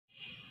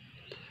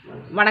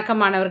வணக்கம்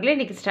மாணவர்களே,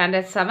 இன்னைக்கு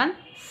standard 7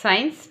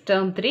 science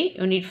term 3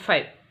 unit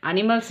 5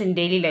 animals இன்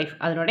டெய்லி லைஃப்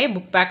அதனுடைய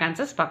புக் பேக்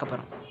ஆன்சர்ஸ் பார்க்க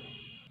போகிறோம்.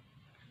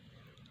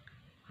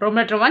 Row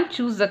letter 1,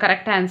 choose the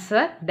correct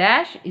answer.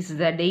 Dash is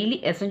the daily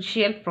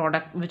essential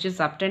product which is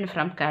obtained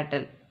from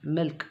cattle.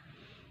 Milk.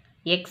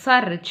 Eggs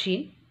are rich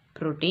in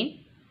protein.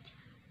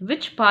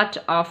 Which part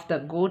of the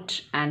goat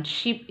and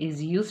sheep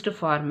is used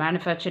for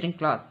manufacturing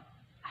cloth?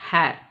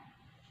 Hair.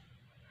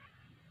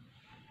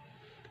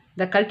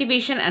 The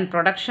cultivation and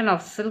production of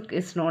silk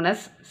is known as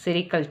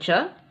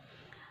sericulture.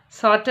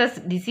 Sorter's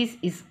disease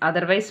is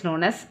otherwise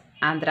known as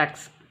anthrax.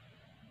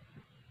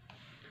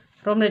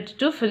 Row letter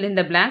 2, fill in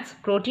the blanks.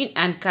 Protein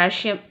and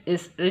calcium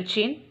is rich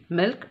in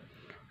milk.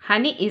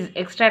 Honey is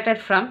extracted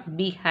from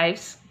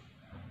beehives.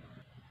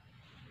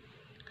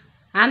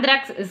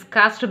 Anthrax is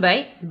caused by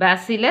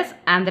Bacillus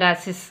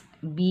anthracis.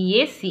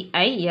 Bacillus.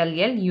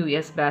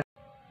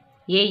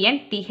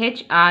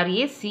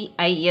 Anthracis.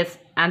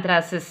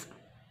 Anthracis.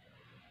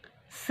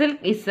 Silk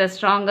is the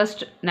strongest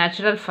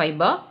natural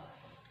fiber.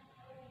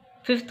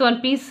 Fifth one,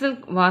 piece silk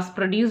was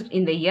produced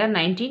in the year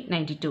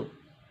 1992.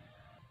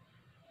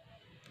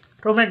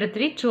 Row letter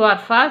 3, true or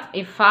false?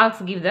 If false,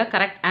 give the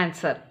correct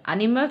answer.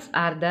 Animals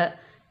are the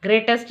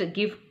greatest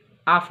gift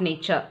of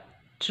nature.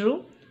 True.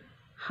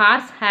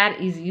 Horse hair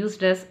is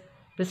used as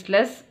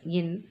bristles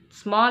in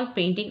small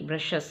painting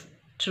brushes.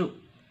 True.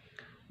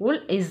 Wool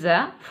is a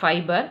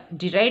fiber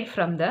derived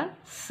from the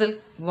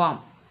silkworm.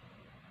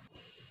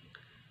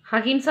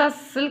 Ahimsa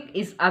silk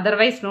is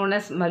otherwise known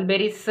as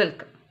mulberry silk.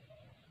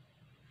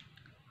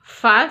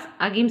 False.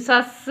 Ahimsa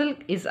silk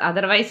is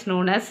otherwise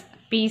known as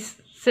peace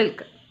silk.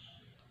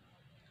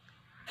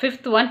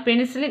 Fifth one,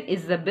 penicillin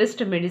is the best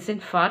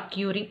medicine for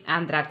curing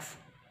anthrax.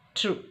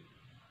 True.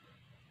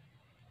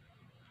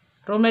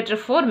 Row letter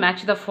 4,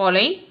 match the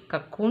following.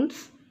 Cocoons,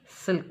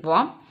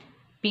 silkworm,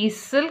 peace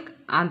silk,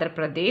 Andhra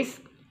Pradesh,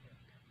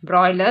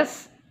 broilers,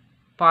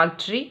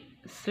 poultry,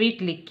 sweet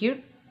liquid,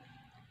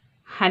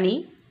 honey,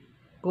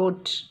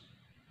 goat,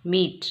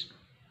 meat.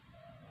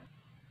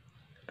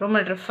 Row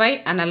letter 5,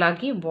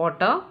 analogy,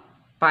 water,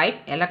 pipe,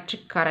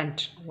 electric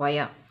current,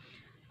 wire,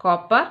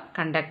 copper,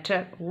 conductor,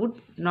 wood,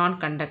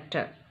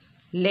 non-conductor,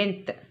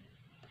 length,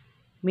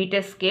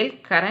 meter scale,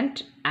 current,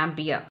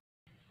 ampere.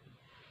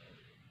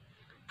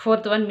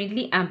 Fourth one,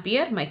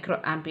 milliampere,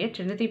 microampere,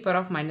 10 to the power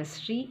of minus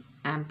 3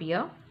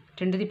 ampere,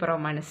 10 to the power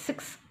of minus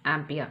 6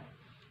 ampere.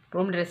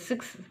 Row letter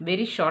 6,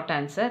 very short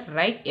answer.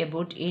 Write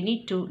about any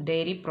two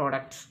dairy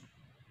products.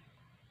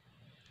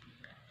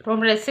 Row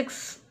letter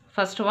 6,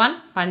 first one,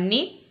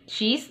 paneer,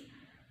 cheese.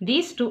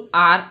 These two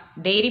are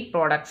dairy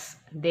products.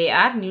 They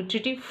are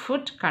nutritive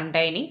food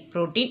containing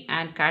protein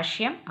and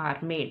calcium are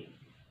made.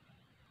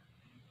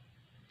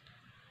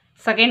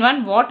 Second one,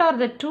 what are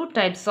the two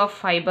types of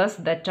fibers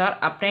that are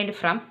obtained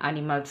from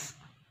animals?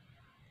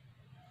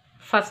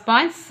 First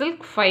point, silk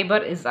fiber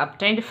is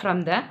obtained from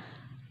the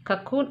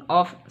cocoon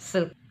of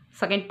silk.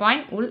 Second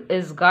point, wool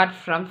is got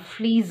from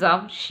fleece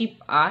of sheep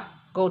or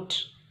goat.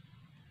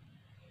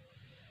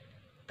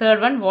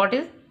 Third one, what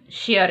is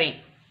shearing?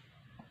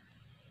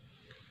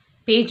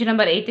 Page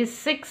number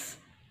 86,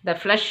 the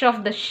flesh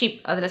of the sheep.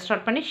 Adala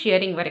start panni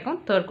shearing varaikum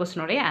third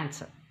question oda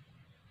answer.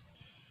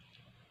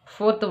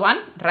 Fourth one,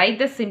 write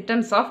the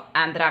symptoms of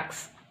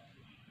anthrax.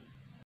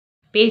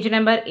 Page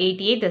number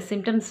 88, the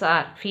symptoms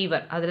are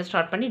fever. Adala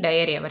start panni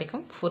diarrhea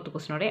varaikum fourth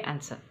question oda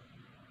answer.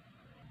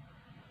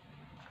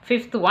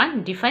 Fifth one,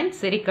 define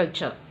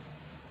sericulture.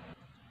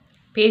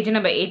 Page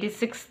number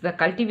 86, the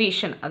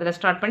cultivation. Adala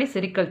start panni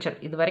sericulture.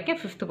 Idu varaikum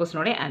fifth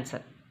question oda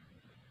answer.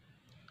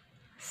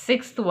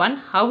 Sixth one,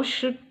 how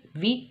should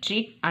we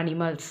treat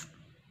animals?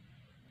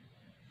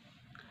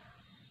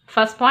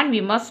 First point,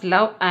 we must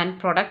love and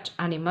protect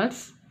animals.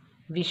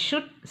 We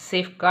should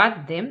safeguard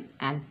them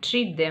and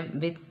treat them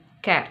with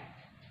care.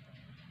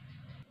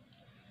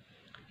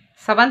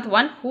 Seventh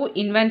one, who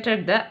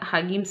invented the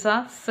Ahimsa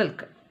silk?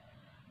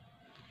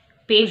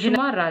 Page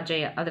number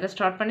Rajaya. Adala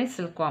start panni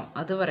silkworm.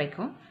 Adu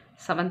varaikum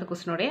seventh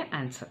question oda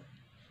answer.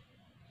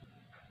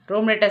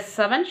 Row letter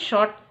 7,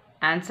 short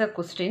answer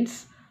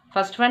questions.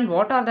 First one,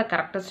 what are the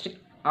characteristics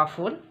of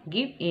wool?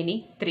 Give any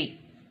 3.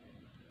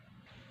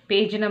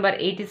 Page number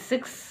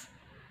 86,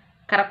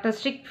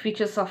 characteristic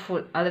features of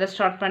wool. Adala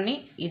start panni,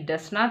 it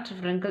does not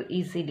wrinkle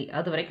easily.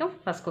 Adu varaikum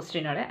first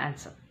question oda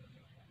answer.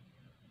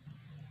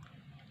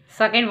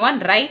 Second one,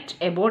 write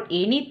about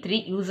any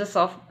 3 uses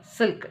of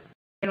silk.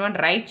 Second one,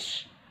 write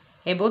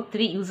about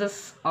 3 uses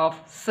of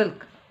silk.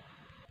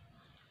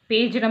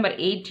 Page number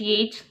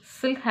 88,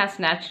 silk has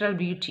natural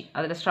beauty.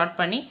 Adala start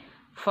panni,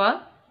 for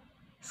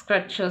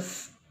scratches.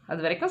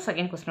 Adu varaikum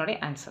second question oda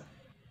answer.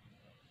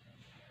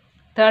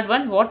 Third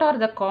one, what are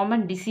the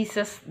common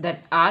diseases that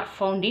are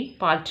found in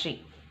poultry?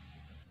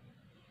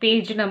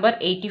 Page number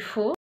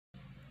 84,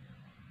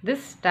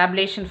 this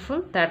tabulation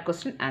full third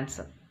question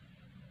answer.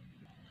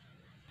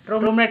 Row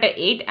letter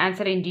 8,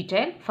 answer in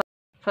detail.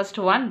 First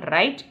one,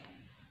 write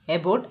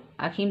about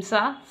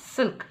Ahimsa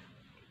silk.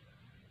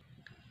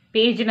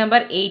 Page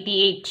number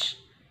 88,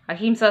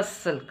 Ahimsa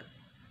silk.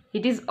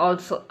 It is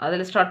also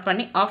அதில் start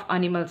பண்ணி of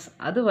animals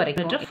அது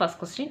வரைக்கும் first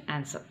question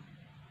answer.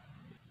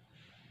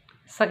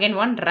 Second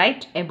one,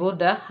 write about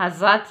the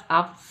hazards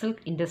of silk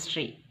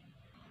industry.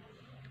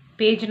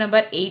 Page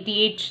number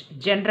 88,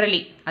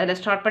 generally அதில்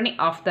start பண்ணி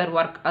of their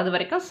work அது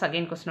வரைக்கும்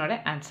second question ஓட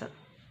answer.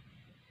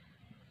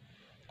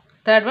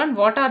 Third one,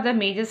 what are the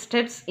major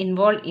steps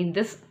involved in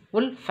this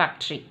wool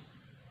factory?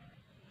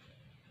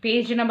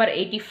 Page number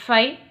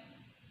 85,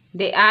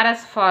 they are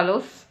as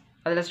follows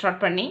அதில்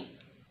start பண்ணி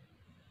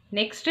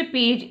next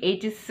page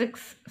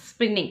 86,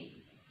 spinning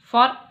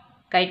for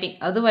kiting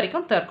அது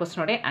வரைக்கும் third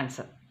question ஓட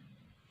answer.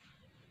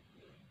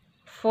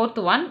 Fourth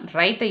one,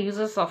 write the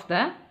uses of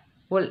the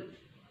wool.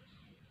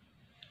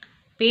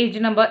 Page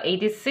number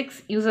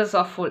 86, uses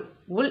of wool.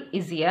 Wool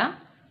is a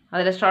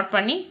அதில் start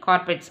பண்ணி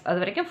carpets அது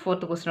வரைக்கும்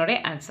fourth question ஓட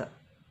answer.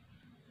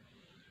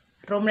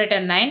 Roman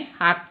letter 9,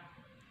 heart.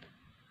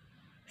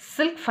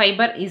 Silk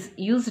fiber is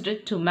used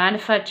to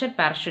manufacture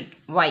parachute.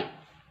 Why?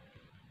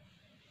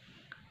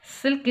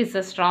 Silk is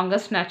the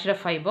strongest natural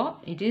fiber.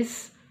 It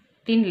is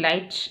thin,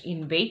 light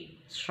in weight,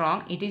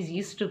 strong. It is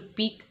used to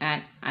pick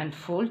and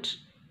unfold.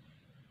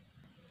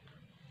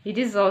 It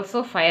is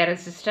also fire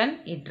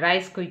resistant. It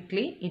dries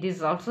quickly. It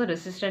is also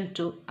resistant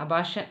to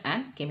abrasion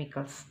and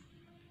chemicals.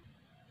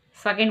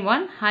 Second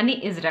one,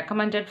 honey is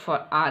recommended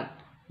for all.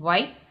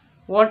 Why?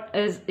 What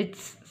is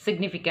its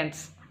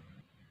significance?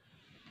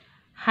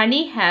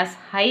 Honey has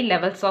high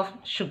levels of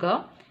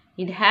sugar.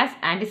 It has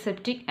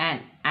antiseptic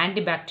and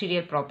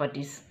antibacterial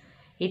properties.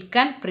 It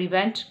can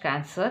prevent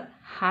cancer,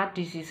 heart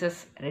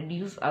diseases,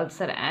 reduce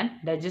ulcer and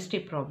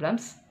digestive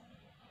problems.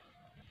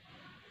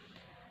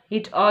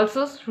 It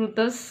also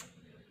soothes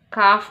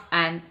cough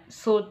and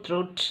sore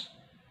throat.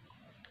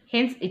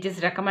 Hence, it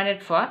is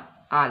recommended for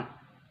all.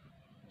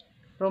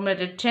 Roman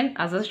letter 10,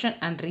 assertion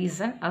and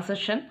reason.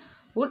 Assertion,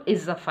 wool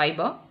is a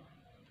fiber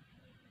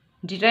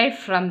derived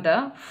from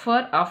the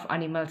fur of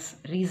animals.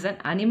 Reason,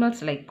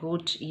 animals like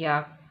goat,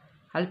 yak,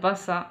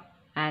 alpaca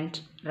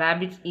and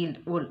rabbits yield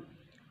wool.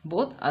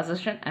 Both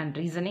assertion and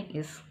reasoning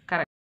is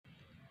correct.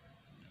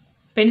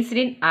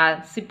 Penicillin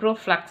or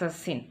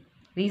ciprofloxacin.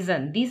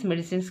 Reason, these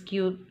medicines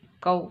cure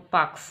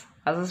cowpox.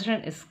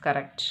 Assertion is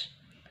correct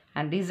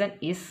and reason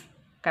is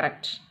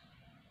correct.